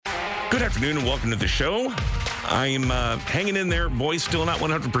Good afternoon and welcome to the show. I'm hanging in there. Boys, still not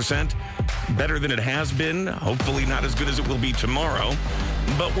 100%. Better than it has been. Hopefully not as good as it will be tomorrow.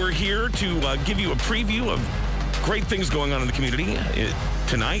 But we're here to give you a preview of great things going on in the community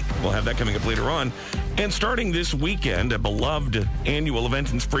tonight. We'll have that coming up later on. And starting this weekend, a beloved annual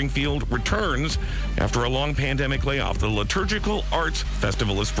event in Springfield returns after a long pandemic layoff. The Liturgical Arts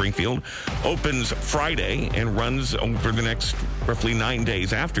Festival of Springfield opens Friday and runs over the next roughly 9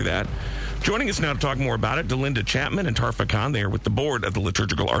 days after that. Joining us now to talk more about it, Delinda Chapman and Tarfa. They are with the board of the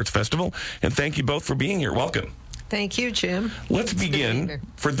Liturgical Arts Festival. And thank you both for being here. Welcome. Thank you, Jim. Let's begin.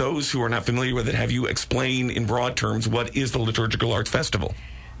 For those who are not familiar with it, have you explain in broad terms what is the Liturgical Arts Festival?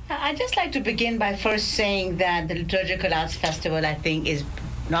 I'd just like to begin by first saying that the Liturgical Arts Festival, I think, is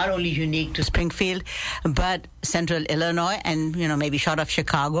not only unique to Springfield, but Central Illinois and, maybe short of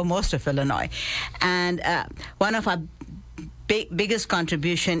Chicago, most of Illinois. And one of our biggest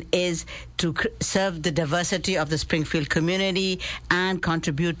contribution is to serve the diversity of the Springfield community and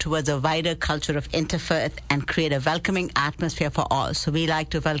contribute towards a wider culture of interfaith and create a welcoming atmosphere for all. So we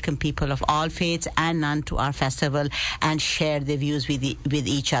like to welcome people of all faiths and none to our festival and share their views with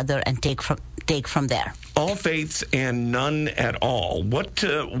each other and take from there. All faiths and none at all. What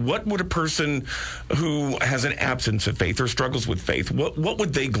would a person who has an absence of faith or struggles with faith, what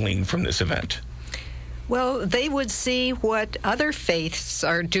would they glean from this event? Well, they would see what other faiths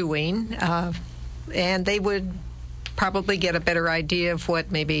are doing, and they would probably get a better idea of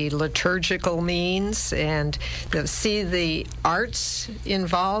what maybe liturgical means, and they'll see the arts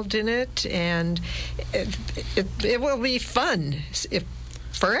involved in it, and it will be fun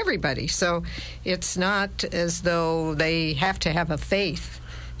for everybody. So it's not as though they have to have a faith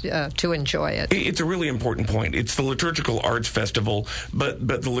to enjoy it. It's a really important point. It's the Liturgical Arts Festival, but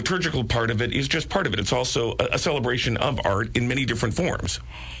the liturgical part of it is just part of it. It's also a celebration of art in many different forms.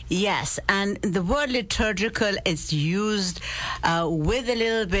 Yes, and the word liturgical is used with a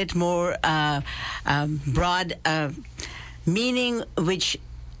little bit more broad meaning, which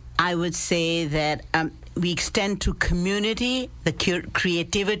I would say that we extend to community, the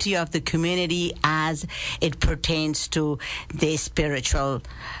creativity of the community as it pertains to their spiritual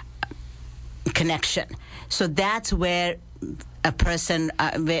connection. So that's where a person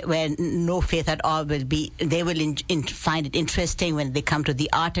where no faith at all will be, they will find it interesting when they come to the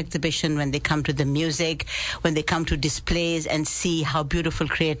art exhibition, when they come to the music, when they come to displays and see how beautiful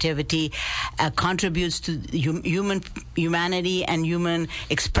creativity contributes to humanity and human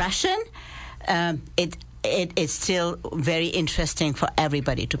expression. It is still very interesting for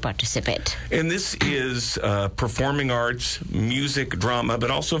everybody to participate. And this is performing arts, music, drama, but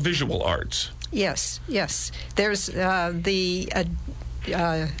also visual arts. Yes. There's the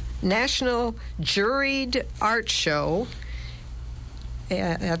National Juried Art Show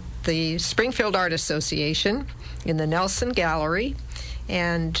at the Springfield Art Association in the Nelson Gallery.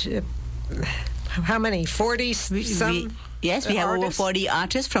 And how many? 40-some? Yes, we have over 40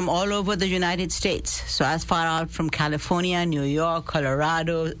 artists from all over the United States. So as far out from California, New York,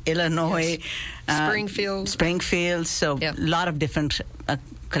 Colorado, Illinois, Springfield. So a lot of different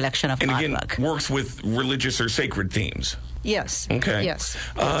collection of artwork. And again, works with religious or sacred themes. Yes. Okay. Yes.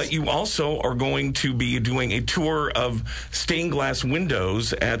 You also are going to be doing a tour of stained glass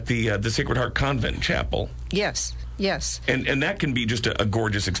windows at the Sacred Heart Convent Chapel. Yes. And that can be just a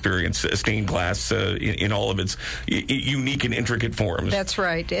gorgeous experience, stained glass in all of its unique and intricate forms. That's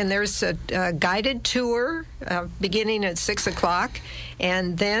right. And there's a guided tour beginning at 6 o'clock,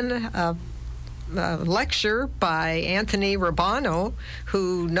 and then a lecture by Anthony Rabano,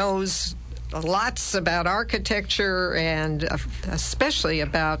 who knows lots about architecture and especially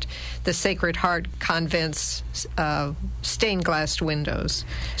about the Sacred Heart Convent's stained glass windows.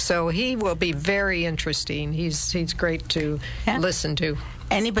 So he will be very interesting. He's great to listen to.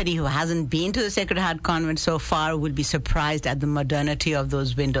 Anybody who hasn't been to the Sacred Heart Convent so far will be surprised at the modernity of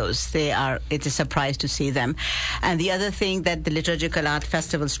those windows. It's a surprise to see them. And the other thing that the Liturgical Art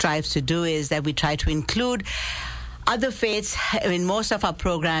Festival strives to do is that we try to include other faiths in most of our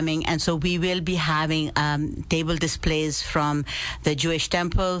programming, and so we will be having table displays from the Jewish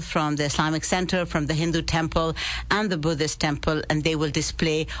temple, from the Islamic Center, from the Hindu temple, and the Buddhist temple, and they will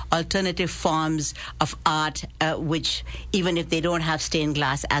display alternative forms of art, which, even if they don't have stained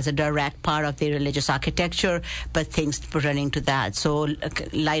glass as a direct part of their religious architecture, but things pertaining to that. So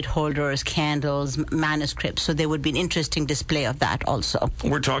light holders, candles, manuscripts. So there would be an interesting display of that also.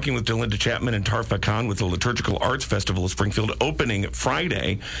 We're talking with Delinda Chapman and Tarfa with the Liturgical Arts Festival Festival of Springfield, opening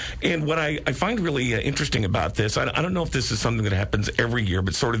Friday. And what I find really interesting about this, I don't know if this is something that happens every year,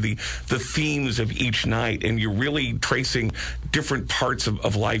 but sort of the themes of each night, and you're really tracing different parts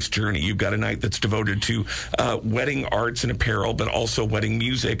of life's journey. You've got a night that's devoted to wedding arts and apparel, but also wedding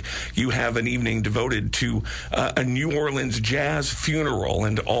music. You have an evening devoted to a New Orleans jazz funeral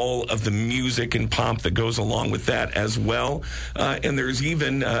and all of the music and pomp that goes along with that as well. And there's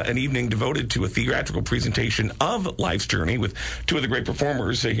even an evening devoted to a theatrical presentation of life's journey with two of the great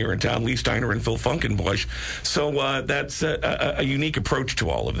performers here in town, Lee Steiner and Phil Funkenbush. So that's a unique approach to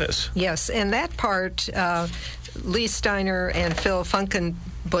all of this. Yes, and that part, Lee Steiner and Phil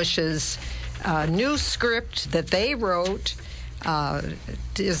Funkenbush's new script that they wrote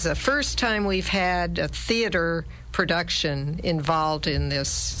is the first time we've had a theater production involved in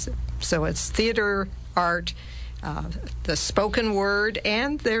this. So it's theater art, the spoken word,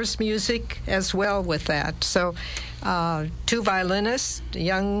 and there's music as well with that. So two violinists,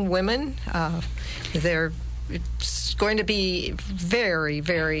 young women, it's going to be very,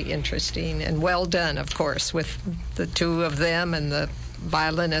 very interesting and well done, of course, with the two of them and the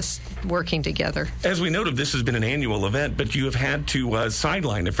violinists working together. As we noted, this has been an annual event, but you have had to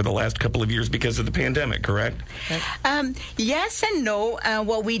sideline it for the last couple of years because of the pandemic, correct? Yes and no.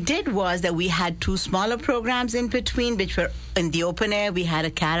 What we did was that we had two smaller programs in between, which were in the open air. We had a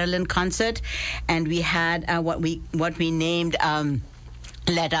carillon concert, and we had what we named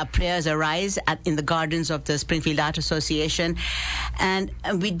Let Our Prayers Arise in the gardens of the Springfield Art Association. And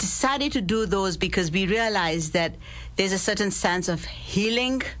we decided to do those because we realized that there's a certain sense of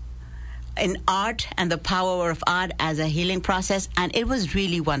healing in art and the power of art as a healing process. And it was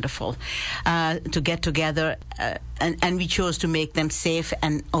really wonderful to get together, and we chose to make them safe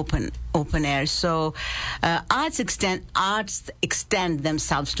and open air. So arts extend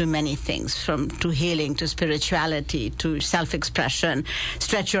themselves to many things, to healing, to spirituality, to self-expression.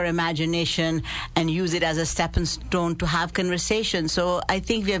 Stretch your imagination and use it as a stepping stone to have conversation. So I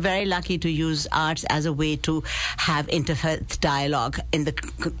think we are very lucky to use arts as a way to have interfaith dialogue in the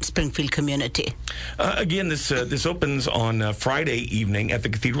Springfield community. Again, this opens on Friday evening at the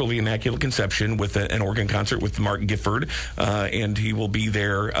Cathedral of the Immaculate Conception with an organ concert with Mark Gifford, and he will be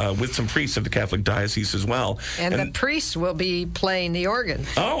there with some priests of the Catholic Diocese as well. And the priests will be playing the organ.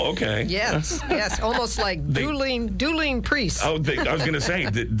 Oh, okay. Yes, almost like dueling priests. Oh, I was going to say,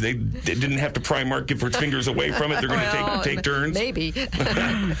 they didn't have to pry Mark Gifford's fingers away from it. They're going to take turns. Maybe.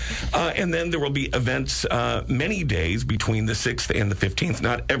 And then there will be events many days between the 6th and the 15th.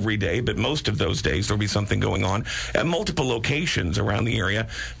 Not every day, but most of those days there will be something going on at multiple locations around the area.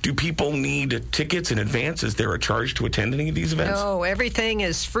 Do people need tickets in advance? Is there a charge to attend any of these events? No, everything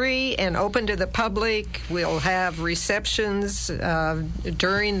is free and open to the public. We'll have receptions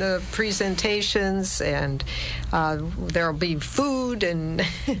during the presentations, and there'll be food and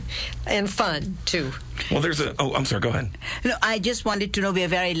fun too. Well, I'm sorry, go ahead. No, I just wanted to know we are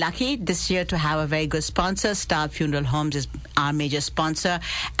very lucky this year to have a very good sponsor. Star Funeral Homes is our major sponsor.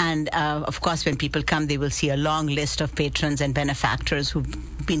 And, of course, when people come, they will see a long list of patrons and benefactors who've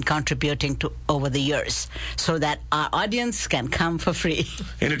been contributing to over the years so that our audience can come for free.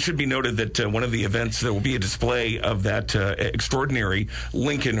 And it should be noted that one of the events, there will be a display of that extraordinary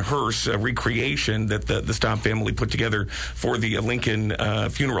Lincoln hearse recreation that the Staub family put together for the Lincoln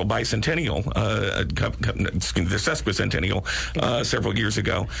funeral bicentennial, the sesquicentennial several years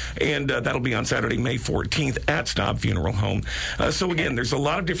ago. And that'll be on Saturday, May 14th at Staub Funeral Home. So again, there's a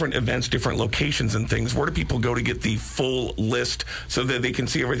lot of different events, different locations and things. Where do people go to get the full list so that they can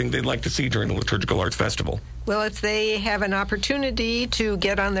see everything they'd like to see during the Liturgical Arts Festival? Well, if they have an opportunity to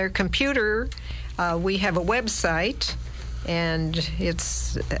get on their computer, we have a website, and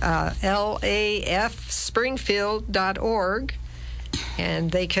it's lafspringfield.org,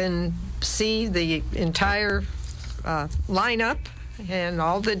 and they can see the entire lineup and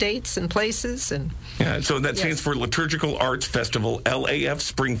all the dates and places. And so that stands for Liturgical Arts Festival,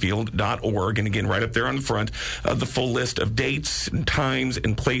 lafspringfield.org. And again, right up there on the front, the full list of dates and times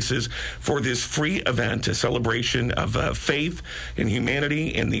and places for this free event, a celebration of faith and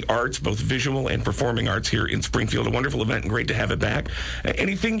humanity and the arts, both visual and performing arts here in Springfield. A wonderful event, and great to have it back.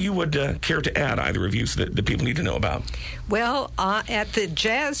 Anything you would care to add, either of you, so that people need to know about? Well, at the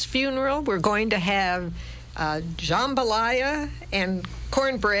jazz funeral, we're going to have jambalaya and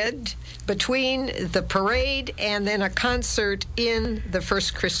cornbread between the parade and then a concert in the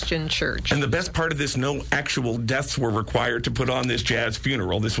First Christian Church. And the best part of this, no actual deaths were required to put on this jazz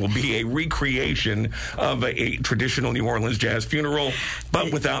funeral. This will be a recreation of a traditional New Orleans jazz funeral,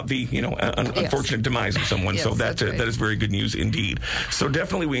 but without the, unfortunate demise of someone. Yes, so that is very good news indeed. So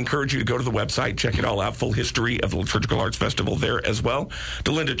definitely we encourage you to go to the website, check it all out, full history of the Liturgical Arts Festival there as well.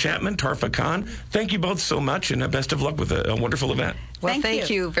 Delinda Chapman, Tarfa Khan, thank you both so much, and best of luck with a wonderful event. Well, thank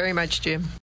you very much, Jim.